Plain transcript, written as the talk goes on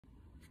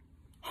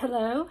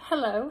Hello,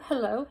 hello,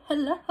 hello,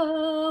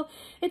 hello.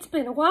 It's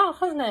been a while,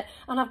 hasn't it?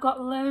 And I've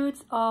got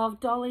loads of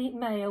Dolly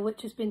mail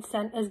which has been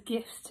sent as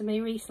gifts to me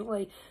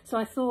recently. So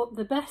I thought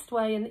the best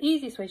way and the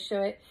easiest way to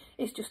show it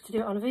is just to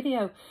do it on a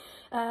video.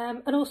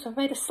 And also I've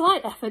made a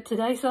slight effort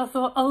today, so I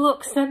thought, oh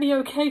look,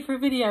 semi-okay for a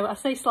video. I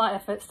say slight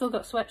effort, still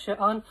got a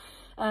sweatshirt on.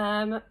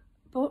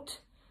 But,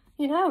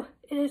 you know,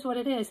 it is what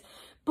it is.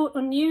 But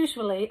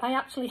unusually, I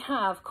actually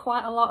have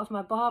quite a lot of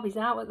my Barbies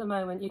out at the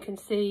moment. You can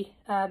see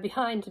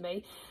behind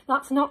me.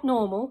 That's not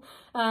normal.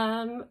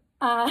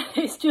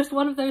 It's just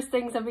one of those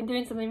things. I've been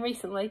doing something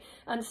recently,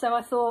 and so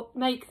I thought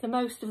make the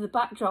most of the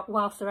backdrop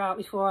whilst they're out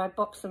before I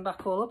box them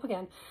back all up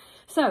again.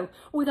 So,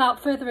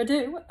 without further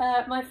ado,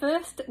 my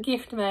first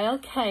gift mail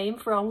came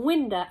from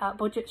Winda at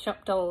Budget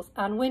Shop Dolls,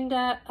 and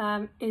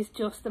Winda is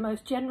just the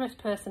most generous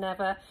person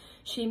ever.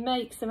 She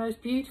makes the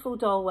most beautiful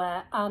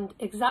dollware, and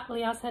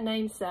exactly as her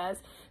name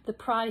says, the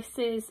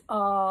prices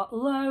are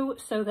low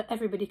so that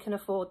everybody can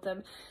afford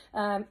them,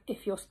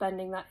 if you're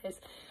spending, that is.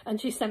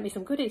 And she sent me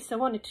some goodies, so I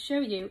wanted to show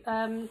you,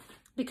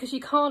 because you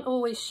can't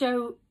always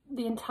show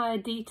the entire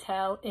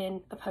detail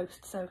in a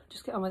post, so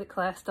just get on with it,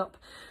 Claire, stop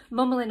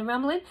mumbling and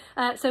rambling.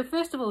 So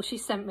first of all, she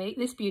sent me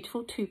this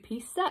beautiful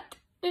two-piece set.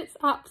 It's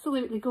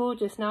absolutely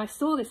gorgeous. Now, I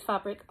saw this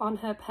fabric on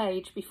her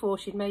page before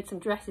she'd made some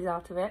dresses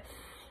out of it,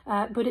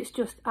 but it's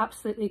just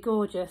absolutely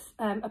gorgeous.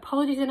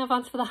 Apologies in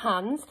advance for the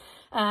hands.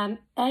 A,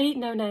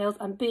 no nails,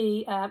 and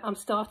B, I'm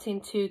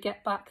starting to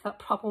get back that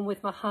problem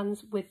with my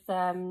hands with,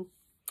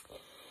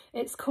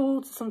 it's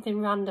called something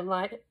random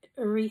like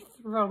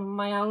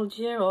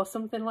erythromyalgia or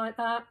something like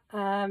that.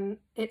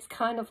 It's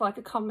kind of like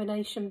a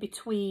combination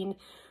between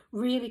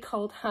really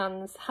cold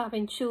hands,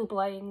 having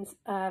chilblains,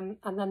 and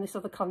then this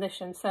other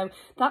condition. So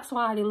that's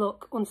why they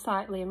look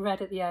unsightly and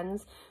red at the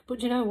ends.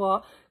 But you know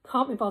what?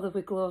 Can't be bothered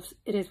with gloves.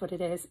 It is what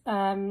it is.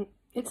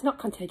 It's not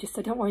contagious,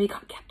 so don't worry, you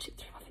can't catch it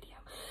through my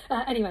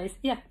video. Anyways,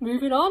 yeah,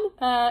 moving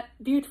on.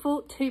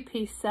 Beautiful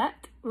two-piece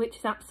set, which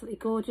is absolutely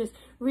gorgeous.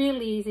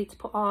 Really easy to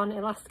put on,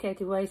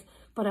 elasticated waist,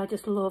 but I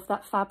just love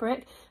that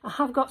fabric. I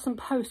have got some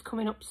posts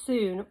coming up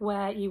soon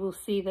where you will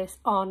see this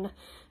on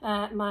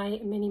my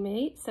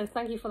mini-me, so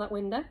thank you for that,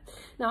 Winda.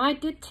 Now, I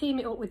did team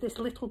it up with this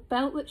little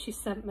belt that she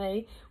sent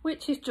me,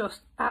 which is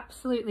just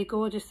absolutely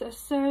gorgeous. They're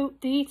so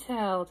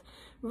detailed,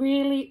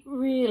 really,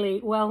 really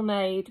well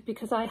made,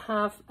 because I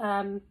have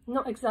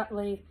not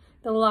exactly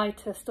the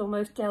lightest or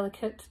most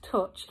delicate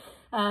touch,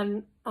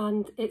 and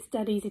it's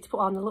dead easy to put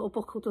on. The little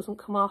buckle doesn't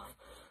come off.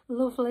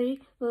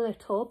 Lovely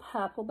little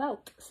purple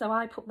belt, so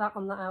I put that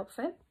on that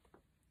outfit.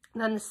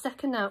 And then the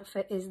second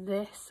outfit is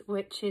this,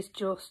 which is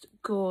just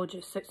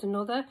gorgeous. So it's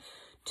another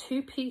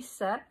two-piece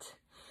set,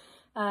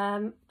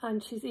 and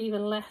she's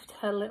even left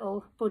her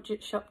little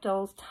Budget Shop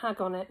Dolls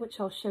tag on it, which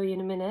I'll show you in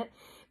a minute.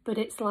 But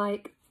it's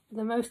like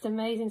the most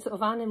amazing sort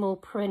of animal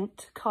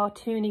print,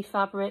 cartoony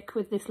fabric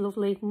with this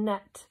lovely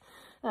net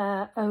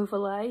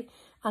overlay,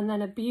 and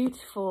then a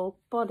beautiful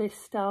bodice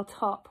style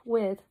top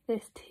with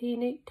this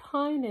teeny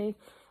tiny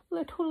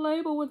little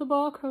label with a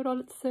barcode on.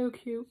 It's so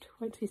cute.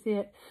 Wait till you see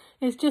it.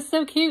 It's just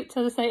so cute.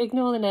 As I say,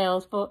 ignore the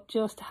nails, but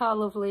just how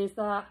lovely is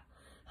that?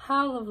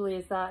 How lovely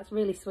is that? It's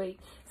really sweet.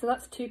 So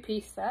that's a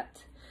two-piece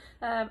set.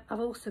 I've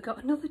also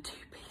got another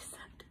two-piece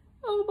set.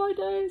 Oh my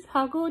days,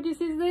 how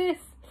gorgeous is this?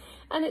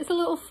 And it's a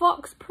little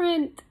fox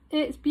print.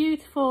 It's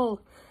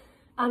beautiful.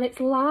 And it's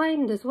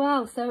lined as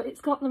well, so it's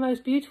got the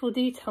most beautiful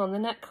detail on the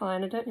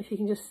neckline. I don't know if you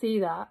can just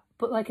see that,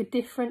 but like a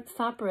different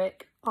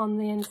fabric on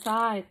the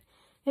inside.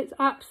 It's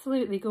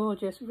absolutely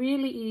gorgeous,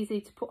 really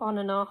easy to put on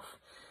and off.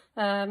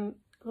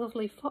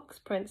 Lovely fox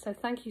print, so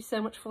thank you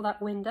so much for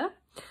that, Winda.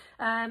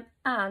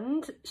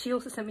 And she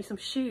also sent me some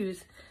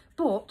shoes,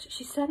 but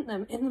she sent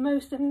them in the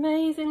most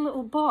amazing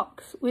little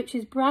box, which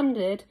is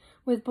branded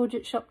with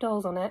Budget Shop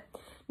Dolls on it.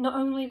 Not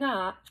only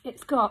that,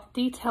 it's got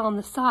detail on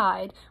the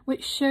side,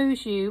 which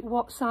shows you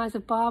what size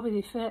of Barbie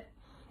they fit.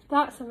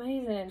 That's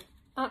amazing.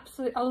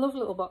 Absolutely, I love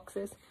little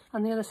boxes.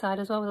 And the other side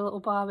as well with a little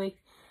Barbie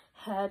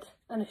head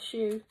and a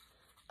shoe.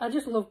 I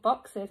just love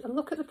boxes. And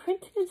look at the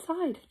printing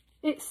inside.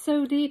 It's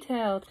so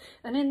detailed.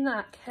 And in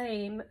that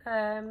came,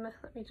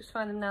 let me just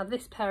find them now,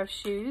 this pair of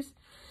shoes,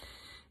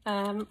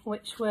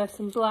 which were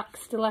some black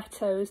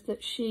stilettos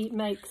that she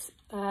makes.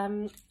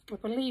 I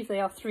believe they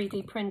are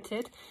 3D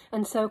printed,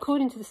 and so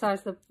according to the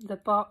size of the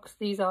box,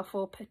 these are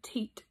for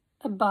petite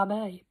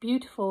Barbie.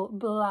 Beautiful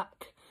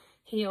black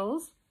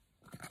heels,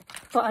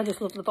 but I just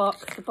love the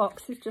box. The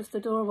box is just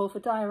adorable for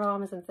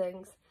dioramas and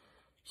things.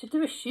 Should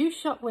do a shoe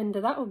shop,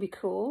 Winda, that would be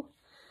cool.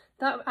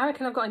 I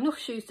reckon I've got enough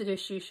shoes to do a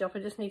shoe shop, I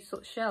just need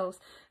sort of shelves.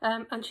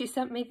 And she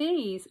sent me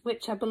these,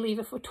 which I believe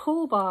are for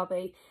tall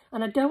Barbie,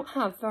 and I don't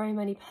have very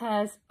many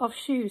pairs of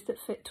shoes that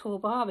fit tall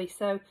Barbie,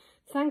 so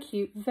thank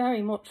you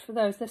very much for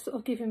those. They're sort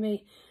of giving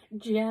me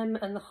Gem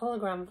and the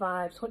hologram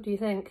vibes. What do you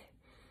think?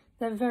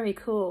 They're very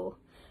cool.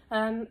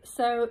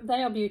 So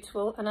they are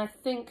beautiful, and I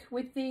think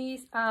with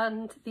these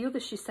and the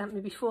others she sent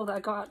me before that I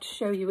got out to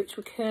show you, which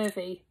were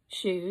curvy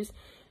shoes,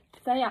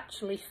 they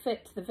actually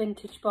fit the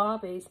vintage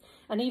Barbies,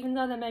 and even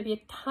though they're maybe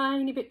a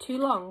tiny bit too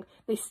long,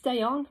 they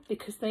stay on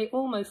because they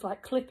almost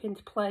like clip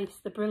into place.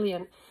 They're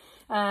brilliant.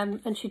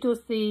 And she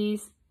does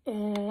these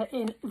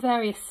in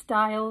various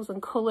styles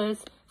and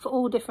colours for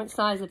all different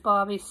sizes of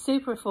Barbies.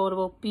 Super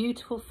affordable,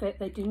 beautiful fit.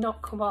 They do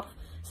not come off,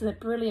 so they're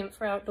brilliant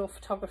for outdoor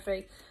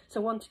photography. So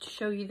I wanted to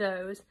show you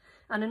those.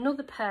 And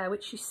another pair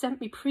which she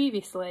sent me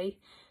previously,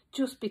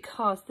 just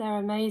because they're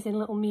amazing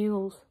little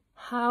mules.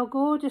 How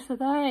gorgeous are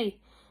they?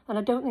 And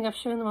I don't think I've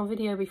shown them on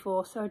video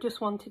before, so I just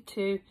wanted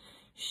to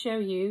show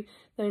you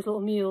those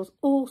little mules,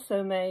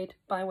 also made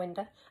by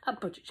Winda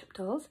at Budget Shop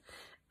Dolls.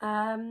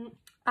 And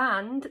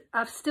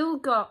I've still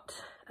got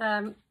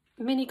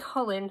Mini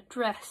Colin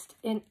dressed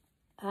in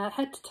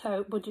head to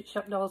toe Budget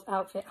Shop Dolls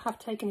outfit. I have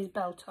taken his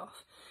belt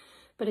off.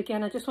 But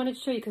again, I just wanted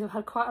to show you because I've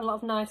had quite a lot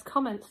of nice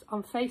comments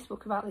on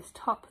Facebook about this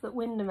top that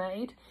Winda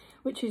made,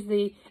 which is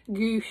the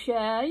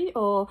Goucher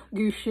or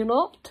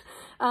Gouchenot.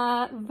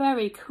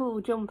 Very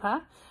cool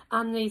jumper.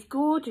 And these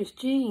gorgeous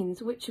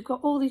jeans, which have got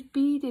all these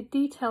beaded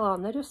detail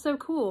on. They're just so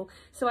cool.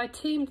 So I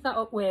teamed that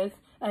up with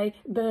a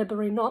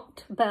Burberry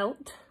knot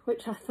belt,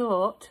 which I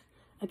thought,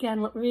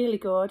 again, looked really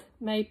good,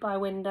 made by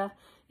Winda.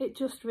 It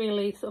just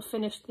really sort of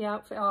finished the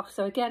outfit off.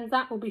 So again,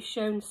 that will be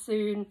shown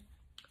soon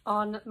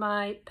on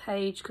my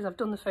page because I've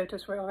done the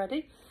photos for it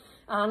already.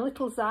 And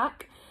little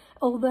Zach,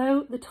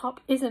 although the top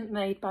isn't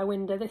made by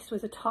Winda, this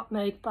was a top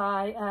made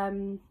by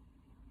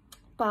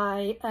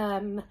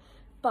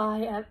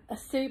a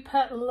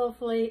super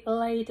lovely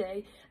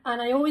lady,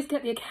 and I always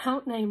get the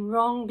account name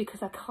wrong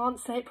because I can't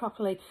say it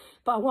properly,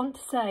 but I want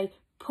to say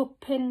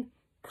Puppin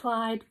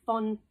Clyde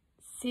von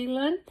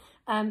Seelen,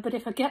 but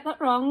if I get that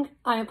wrong,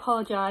 I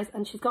apologise.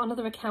 And she's got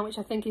another account which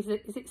I think is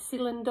it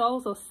Seelen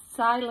Dolls or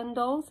Silent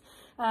Dolls,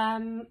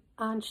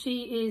 and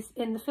she is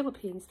in the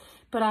Philippines.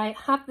 But I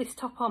have this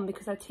top on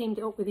because I teamed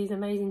it up with these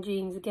amazing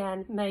jeans,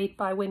 again made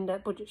by Winda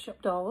at Budget Shop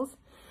Dolls.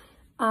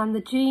 And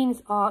the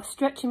jeans are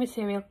stretchy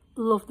material.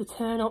 Love the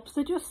turn-ups.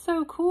 They're just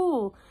so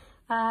cool.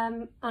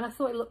 And I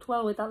thought it looked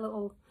well with that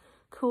little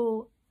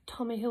cool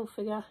Tommy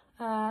Hilfiger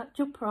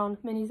jumper on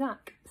Mini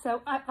Zach.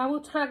 So I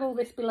will tag all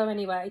this below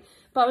anyway.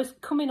 But I was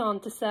coming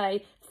on to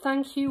say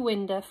thank you,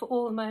 Winda, for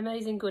all of my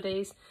amazing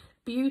goodies.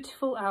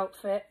 Beautiful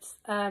outfits.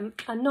 And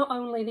not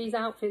only these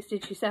outfits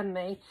did she send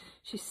me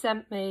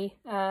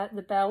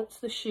the belts,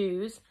 the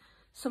shoes,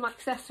 some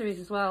accessories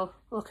as well.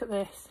 Look at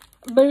this.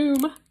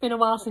 Boom! Been a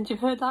while since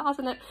you've heard that,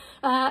 hasn't it?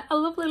 A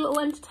lovely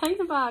little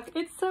entertainer bag.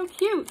 It's so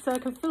cute, so I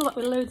can fill that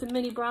with loads of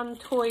mini brand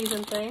toys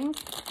and things.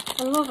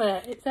 I love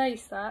it. It's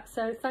ace, that.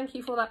 So thank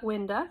you for that,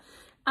 Winda.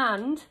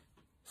 And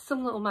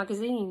some little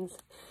magazines.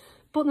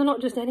 But they're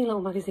not just any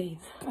little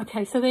magazines.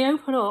 Okay, so they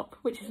open up,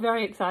 which is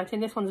very exciting.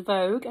 This one's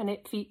Vogue, and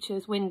it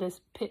features Winda's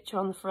picture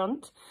on the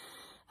front.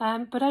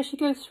 But as you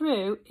go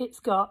through, it's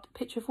got a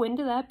picture of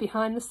Winda there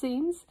behind the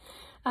scenes.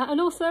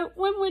 And also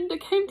when Winda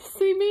came to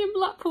see me in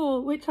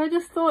Blackpool, which I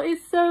just thought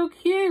is so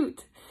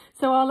cute.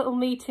 So our little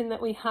meeting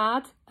that we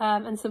had,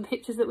 and some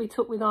pictures that we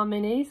took with our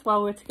minis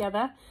while we were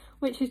together,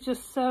 which is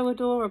just so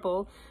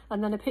adorable.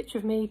 And then a picture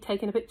of me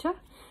taking a picture.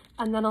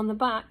 And then on the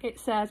back it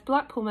says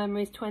Blackpool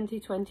Memories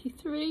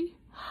 2023.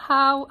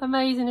 How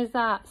amazing is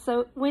that?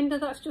 So Winda,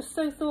 that's just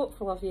so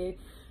thoughtful of you.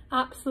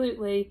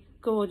 Absolutely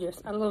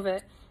gorgeous. I love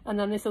it. And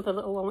then this other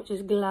little one, which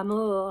is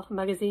Glamour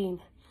magazine.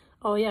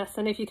 Oh yes,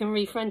 and if you can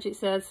read French, it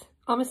says,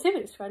 I'm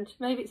assuming it's French,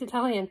 maybe it's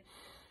Italian.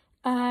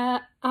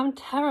 I'm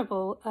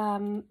terrible,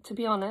 to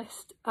be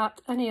honest,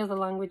 at any other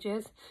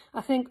languages.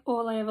 I think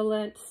all I ever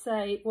learnt to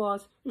say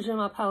was, Je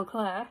m'appelle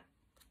Claire.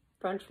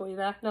 French for you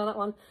there, know that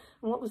one.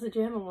 And what was the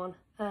German one?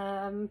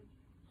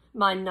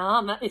 Mein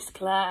Name ist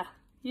Claire.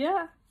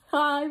 Yeah,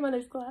 hi, my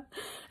name's Claire.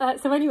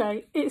 So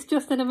anyway, it's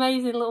just an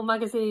amazing little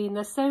magazine.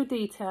 They're so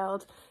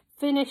detailed,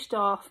 finished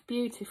off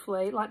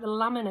beautifully, like the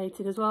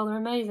laminated as well. They're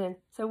amazing.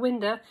 So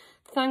Winda,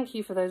 thank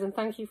you for those, and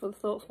thank you for the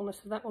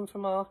thoughtfulness of that one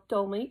from our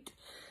doll meet.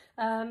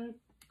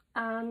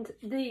 And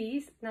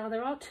these, now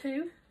there are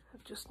two,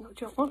 I've just not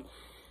dropped one.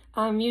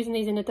 I'm using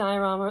these in a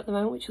diorama at the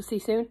moment, which you'll see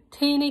soon.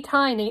 Teeny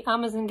tiny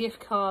Amazon gift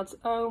cards.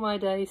 Oh my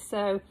days.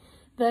 So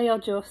they are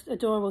just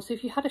adorable. So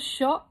if you had a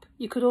shop,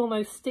 you could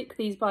almost stick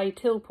these by your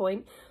till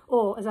point,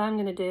 or as I'm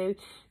going to do,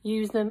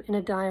 use them in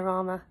a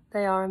diorama.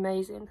 They are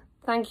amazing.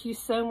 Thank you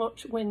so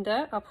much,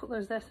 Winda. I'll put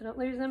those there so I don't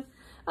lose them.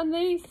 And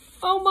these,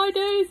 oh my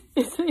days,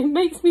 it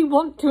makes me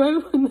want to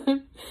open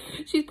them.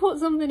 She's put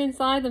something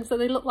inside them so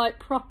they look like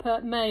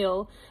proper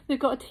mail. They've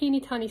got a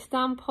teeny tiny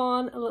stamp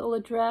on, a little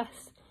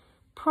address,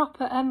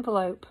 proper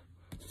envelope.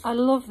 I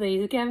love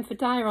these. Again, for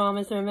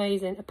dioramas, they're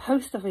amazing. A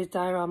post office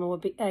diorama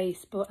would be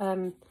ace, but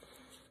I'm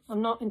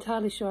not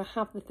entirely sure I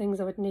have the things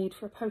I would need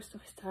for a post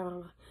office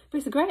diorama. But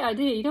it's a great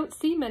idea. You don't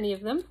see many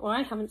of them, or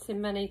I haven't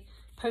seen many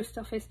post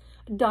office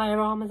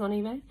dioramas on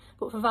eBay.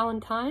 But for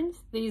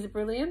Valentine's, these are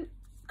brilliant.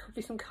 Could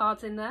be some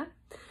cards in there.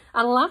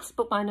 And last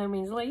but by no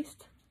means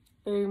least,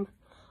 boom,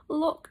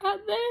 look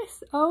at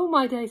this. Oh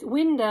my days.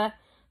 Winda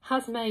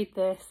has made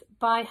this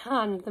by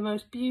hand, the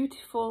most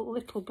beautiful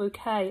little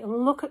bouquet.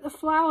 And look at the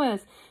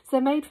flowers. So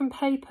they're made from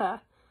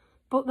paper,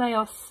 but they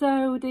are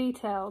so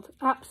detailed,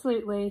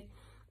 absolutely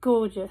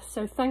gorgeous.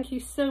 So thank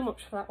you so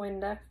much for that,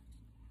 Winda.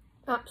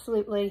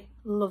 Absolutely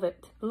love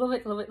it, love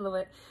it, love it, love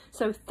it.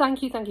 So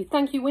thank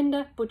you,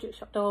 Winda, Budget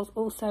Shop Dolls,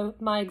 also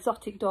my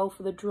exotic doll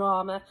for the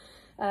drama,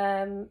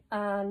 and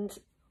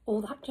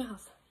all that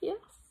jazz. Yes,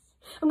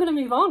 I'm going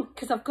to move on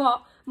because I've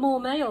got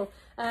more mail.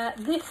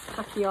 This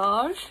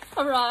package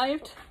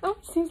arrived. Oh,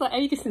 it seems like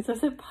ages since I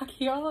said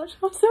package.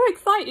 I'm so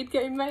excited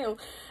getting mail.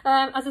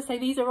 As I say,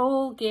 these are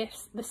all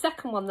gifts. The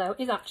second one though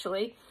is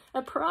actually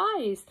a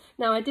prize.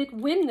 Now, I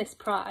did win this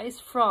prize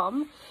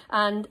from,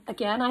 and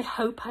again I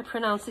hope I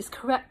pronounce this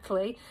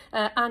correctly,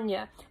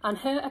 Anja, and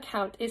her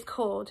account is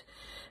called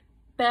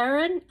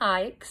Beren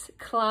Ikes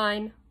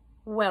Klein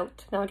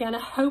Welt. Now again, I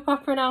hope I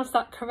pronounced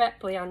that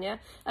correctly, Anja.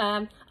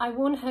 I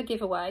won her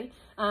giveaway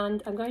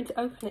and I'm going to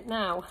open it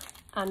now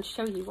and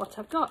show you what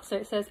I've got. So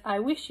it says, I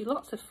wish you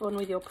lots of fun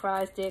with your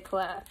prize, dear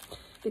Claire,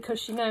 because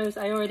she knows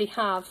I already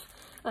have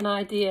an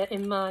idea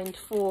in mind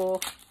for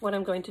what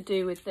I'm going to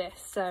do with this.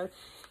 So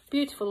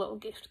beautiful little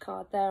gift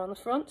card there on the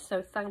front,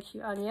 so thank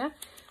you, Anja.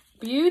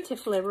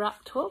 Beautifully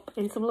wrapped up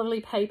in some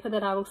lovely paper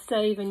that I will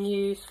save and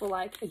use for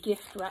like a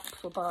gift wrap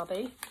for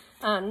Barbie.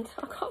 And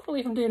I can't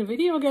believe I'm doing a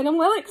video again, I'm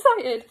well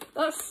excited.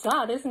 That's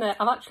sad, isn't it?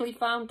 I've actually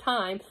found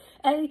time,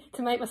 A,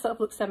 to make myself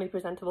look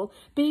semi-presentable,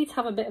 B, to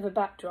have a bit of a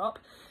backdrop,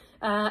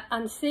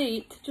 and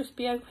C, to just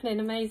be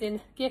opening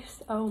amazing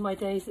gifts. Oh my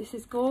days, this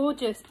is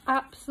gorgeous,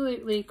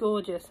 absolutely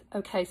gorgeous.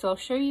 Okay, so I'll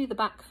show you the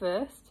back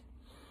first.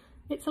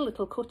 It's a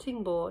little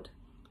cutting board.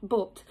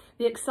 But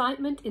the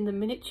excitement in the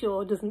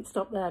miniature doesn't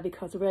stop there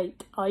because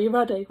wait, are you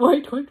ready?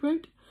 Wait, wait,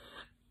 wait.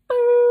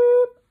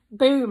 Boom!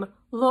 Boom!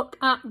 Look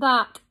at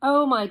that.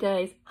 Oh my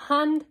days.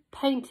 Hand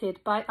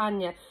painted by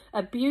Anja.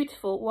 A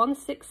beautiful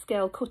 1/6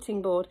 scale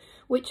cutting board,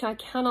 which I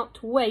cannot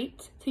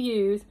wait to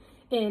use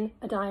in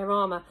a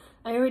diorama.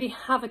 I already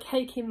have a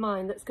cake in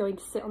mind that's going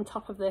to sit on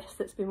top of this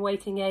that's been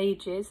waiting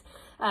ages,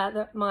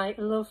 that my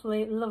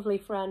lovely, lovely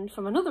friend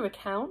from another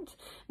account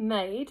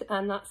made,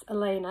 and that's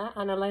Elena,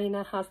 and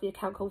Elena has the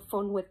account called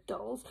Fun with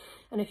Dolls,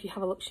 and if you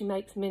have a look, she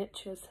makes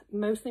miniatures,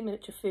 mostly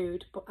miniature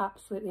food, but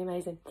absolutely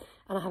amazing,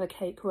 and I have a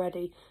cake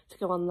ready to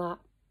go on that.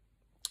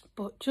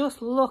 But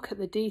just look at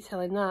the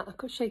detail in that. I've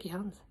got shaky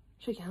hands,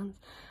 shaky hands.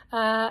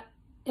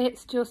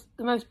 It's just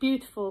the most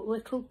beautiful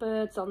little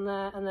birds on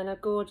there, and then a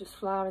gorgeous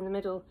flower in the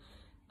middle.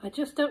 I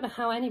just don't know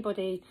how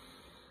anybody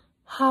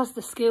has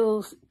the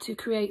skills to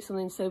create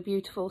something so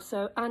beautiful.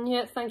 So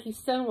Anja, thank you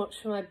so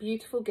much for my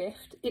beautiful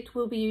gift. It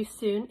will be used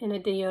soon in a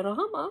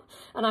diorama,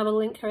 and I will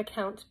link her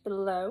account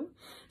below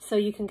so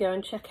you can go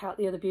and check out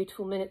the other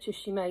beautiful miniatures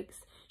she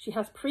makes. She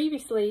has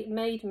previously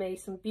made me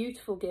some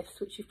beautiful gifts,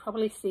 which you've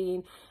probably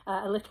seen,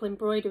 a little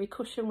embroidery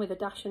cushion with a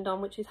dachshund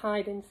on, which is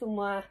hiding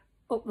somewhere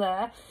up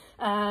there,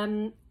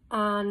 and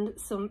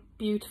some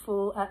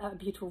beautiful, a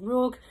beautiful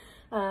rug,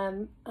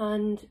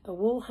 and a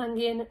wall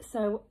hanging.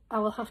 So I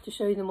will have to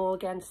show you them all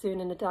again soon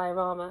in a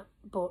diorama,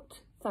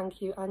 but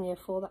thank you, Anja,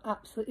 for that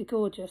absolutely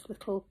gorgeous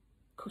little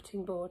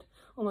cutting board,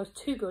 almost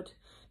too good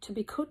to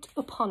be cut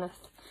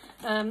uponeth.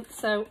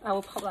 So I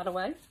will pop that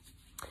away.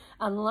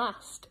 And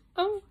last,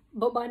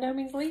 but by no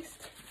means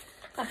least,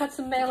 I had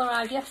some mail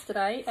arrive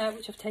yesterday,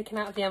 which I've taken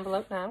out of the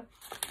envelope now,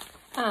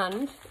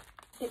 and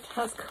it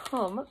has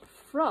come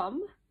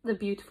from the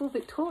beautiful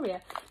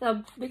Viktoriia.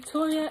 Now,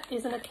 Viktoriia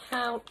is an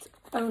account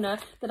owner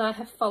that I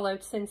have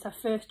followed since I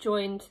first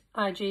joined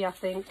IG, I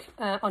think,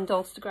 on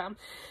Dollstagram.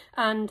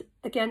 And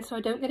again, so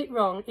I don't get it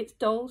wrong, it's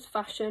Dolls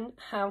Fashion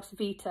House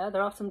Vita.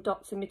 There are some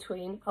dots in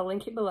between, I'll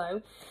link it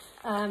below.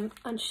 And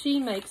she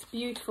makes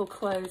beautiful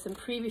clothes, and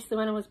previously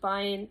when I was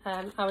buying,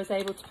 I was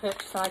able to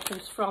purchase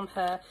items from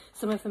her.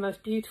 Some of the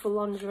most beautiful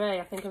lingerie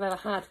I think I've ever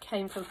had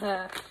came from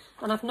her.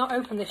 And I've not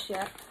opened this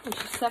yet, and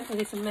she sent me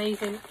this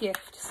amazing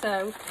gift.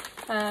 So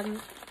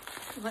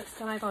let's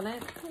dive on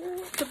it. Oh,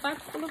 it's a bag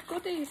full of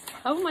goodies.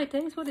 Oh my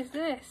days, what is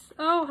this?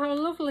 Oh, how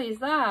lovely is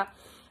that?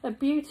 A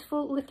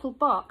beautiful little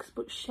box,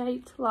 but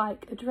shaped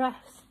like a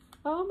dress.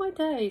 Oh my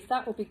days,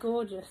 that would be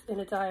gorgeous in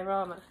a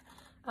diorama.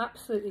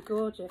 Absolutely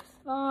gorgeous.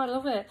 Oh, I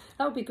love it.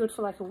 That would be good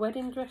for like a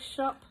wedding dress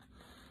shop.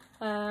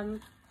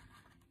 I'm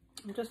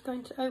just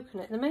going to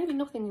open it. There may be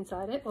nothing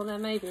inside it, or there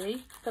may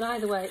be, but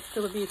either way, it's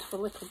still a beautiful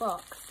little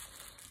box.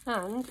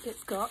 And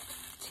it's got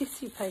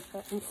tissue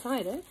paper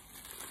inside it.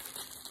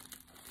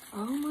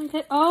 Oh my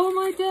days, oh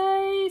my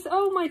days,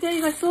 oh my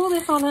days. I saw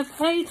this on her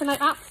page and I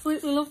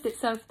absolutely loved it.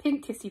 So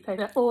pink tissue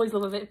paper, always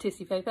love a bit of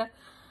tissue paper.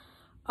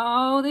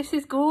 Oh, this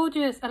is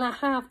gorgeous. And I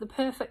have the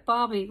perfect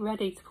Barbie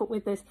ready to put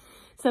with this.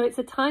 So it's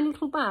a tiny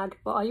little bag,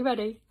 but are you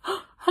ready?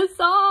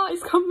 Huzzah!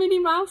 It's got Minnie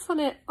Mouse on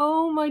it.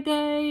 Oh my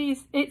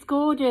days, it's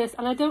gorgeous.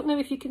 And I don't know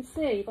if you can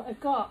see, but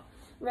I've got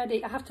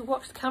ready. I have to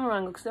watch the camera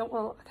angle because I don't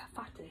want to look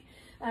fatty.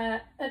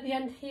 At the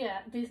end here,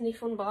 Disney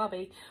Fun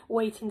Barbie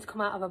waiting to come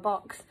out of a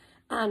box.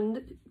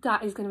 And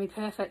that is going to be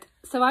perfect.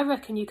 So I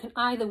reckon you can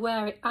either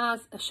wear it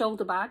as a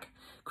shoulder bag,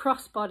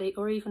 crossbody,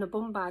 or even a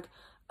bum bag.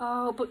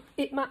 Oh, but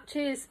it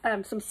matches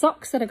some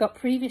socks that I got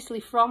previously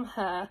from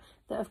her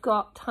that have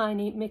got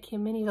tiny Mickey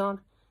and Minnie's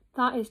on.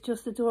 That is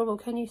just adorable.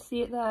 Can you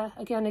see it there?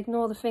 Again,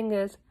 ignore the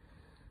fingers.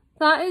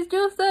 That is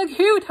just the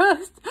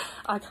cutest.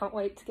 I can't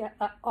wait to get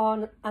that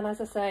on. And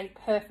as I say,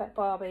 perfect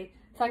Barbie.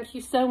 Thank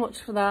you so much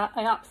for that.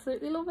 I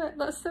absolutely love it.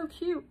 That's so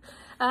cute.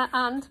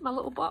 And my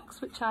little box,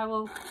 which I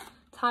will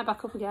tie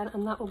back up again,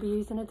 and that will be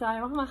used in a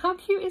diorama. How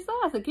cute is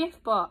that as a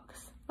gift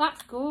box?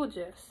 That's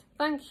gorgeous.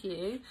 Thank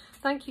you.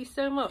 Thank you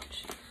so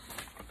much.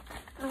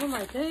 Oh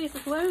my days,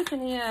 there's loads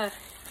in here.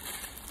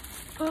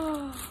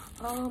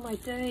 Oh my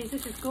days,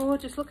 this is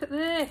gorgeous. Look at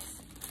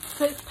this.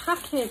 So it's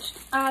packaged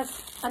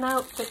as an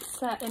outfit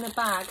set in a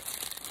bag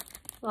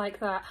like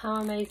that. How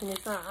amazing is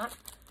that?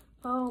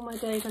 Oh my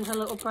days, and her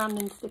little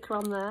branding sticker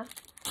on there.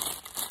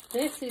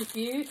 This is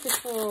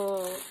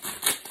beautiful.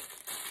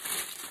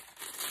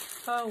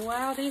 Oh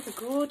wow, these are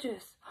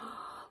gorgeous.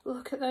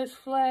 Look at those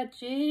flared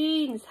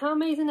jeans. How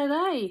amazing are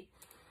they?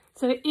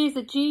 So it is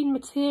a jean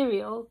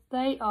material.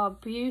 They are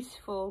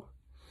beautiful.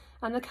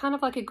 And they're kind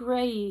of like a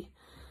grey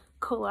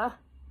colour.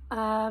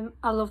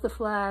 I love the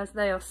flares,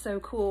 they are so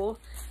cool.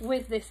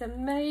 With this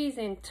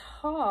amazing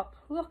top,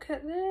 look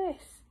at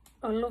this.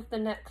 I love the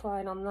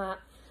neckline on that.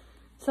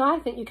 So I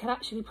think you can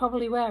actually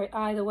probably wear it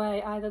either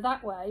way, either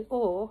that way,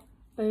 or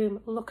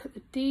boom, look at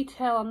the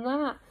detail on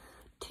that.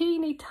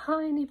 Teeny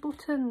tiny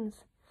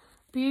buttons.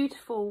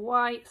 Beautiful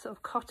white sort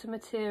of cotton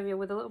material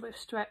with a little bit of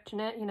stretch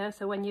in it, you know,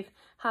 so when you've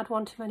had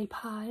one too many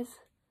pies.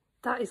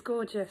 That is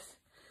gorgeous.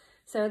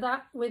 So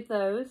that with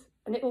those.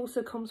 And it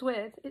also comes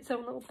with its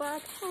own little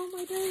bag. Oh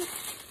my days.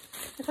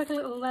 It's like a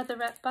little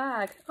leatherette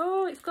bag.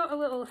 Oh, it's got a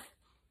little,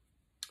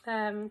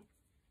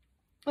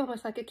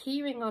 almost like a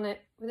key ring on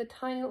it with a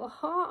tiny little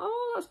heart.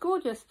 Oh, that's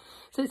gorgeous.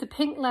 So it's a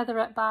pink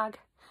leatherette bag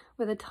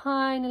with a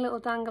tiny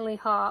little dangly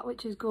heart,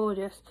 which is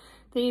gorgeous.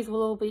 These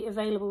will all be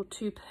available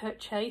to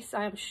purchase,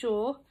 I am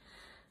sure.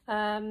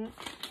 And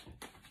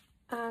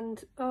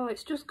oh,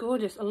 it's just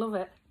gorgeous. I love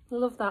it. I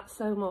love that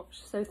so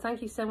much. So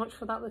thank you so much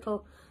for that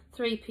little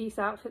 3-piece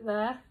outfit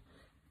there.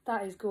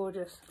 That is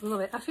gorgeous. I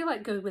love it. I feel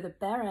like going with a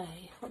beret.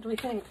 What do we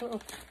think? A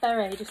little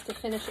beret just to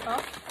finish it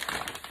off.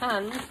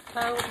 And,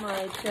 oh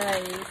my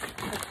days.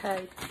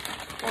 Okay,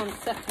 1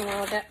 second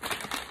while I get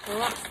the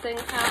last thing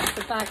out of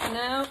the bag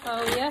now.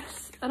 Oh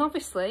yes. And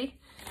obviously,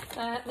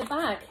 the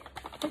bag.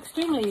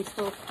 Extremely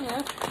useful, you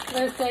know.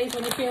 Those days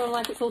when you're feeling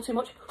like it's all too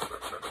much.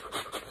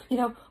 You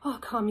know, oh,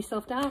 calm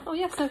yourself down. Oh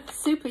yes, so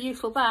super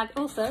useful bag.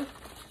 Also,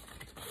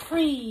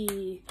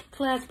 free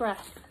Claire's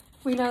breath.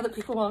 We know that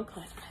people want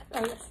Claire's breath.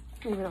 Oh yes.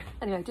 Moving on.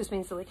 Anyway, just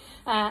being silly.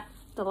 The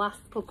last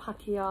little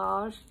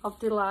package of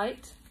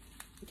delight.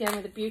 Again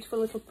with the beautiful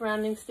little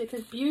branding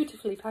stickers.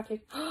 Beautifully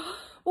packaged.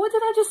 What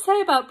did I just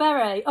say about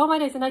beret? Oh my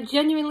days, and I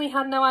genuinely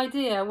had no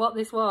idea what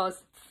this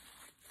was.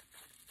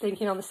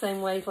 Thinking on the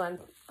same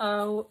wavelength.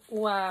 Oh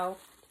wow.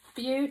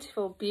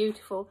 Beautiful,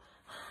 beautiful.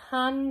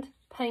 Hand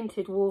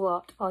painted wall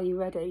art. Are you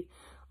ready?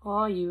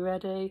 Are you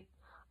ready?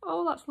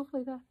 Oh, that's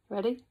lovely there.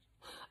 Ready?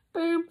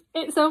 Boom.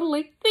 It's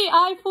only the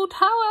Eiffel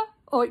Tower.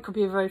 Or it could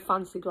be a very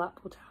fancy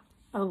Blackpool tower.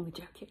 Only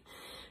joking.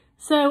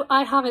 So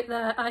I have it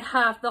there. I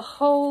have the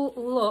whole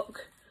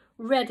look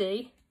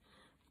ready.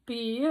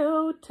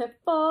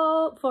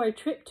 Beautiful for a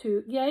trip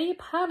to Yay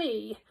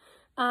Paris.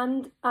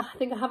 And I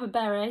think I have a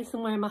beret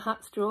somewhere in my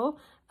hat drawer.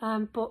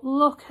 But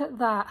look at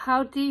that.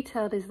 How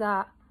detailed is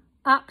that?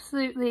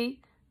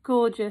 Absolutely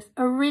gorgeous.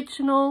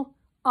 Original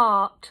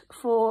art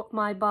for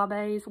my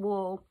Barbie's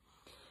wall.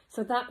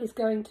 So that is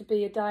going to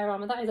be a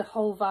diorama. That is a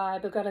whole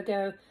vibe. I've got to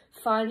go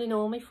finding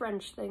all my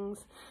French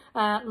things.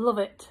 Love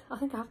it. I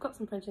think I've got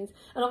some French things.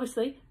 And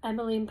obviously,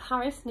 Emily in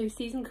Paris, new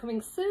season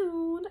coming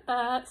soon.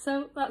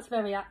 So that's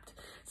very apt.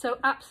 So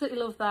absolutely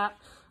love that.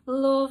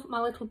 Love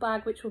my little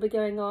bag, which will be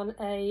going on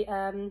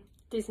a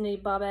Disney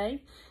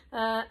Barbie.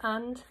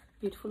 And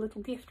beautiful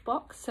little gift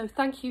box. So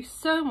thank you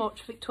so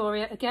much,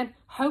 Victoria. Again,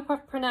 hope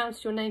I've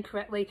pronounced your name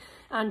correctly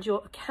and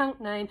your account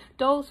name,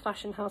 Dolls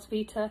Fashion House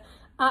Vita.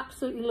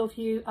 Absolutely love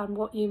you and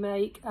what you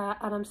make,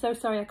 and I'm so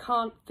sorry I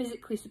can't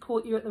physically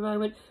support you at the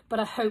moment, but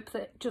I hope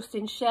that just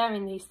in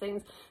sharing these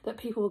things that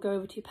people will go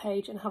over to your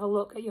page and have a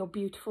look at your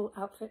beautiful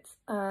outfits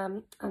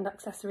and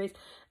accessories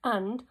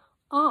and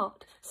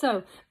art.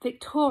 So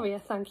Victoria,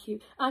 thank you,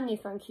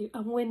 Anja, thank you,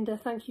 and Winda,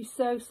 thank you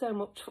so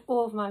much for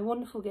all of my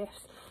wonderful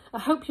gifts. I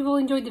hope you've all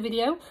enjoyed the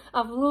video.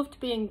 I've loved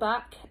being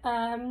back.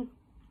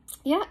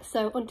 Yeah,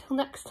 so until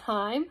next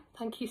time,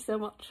 thank you so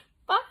much.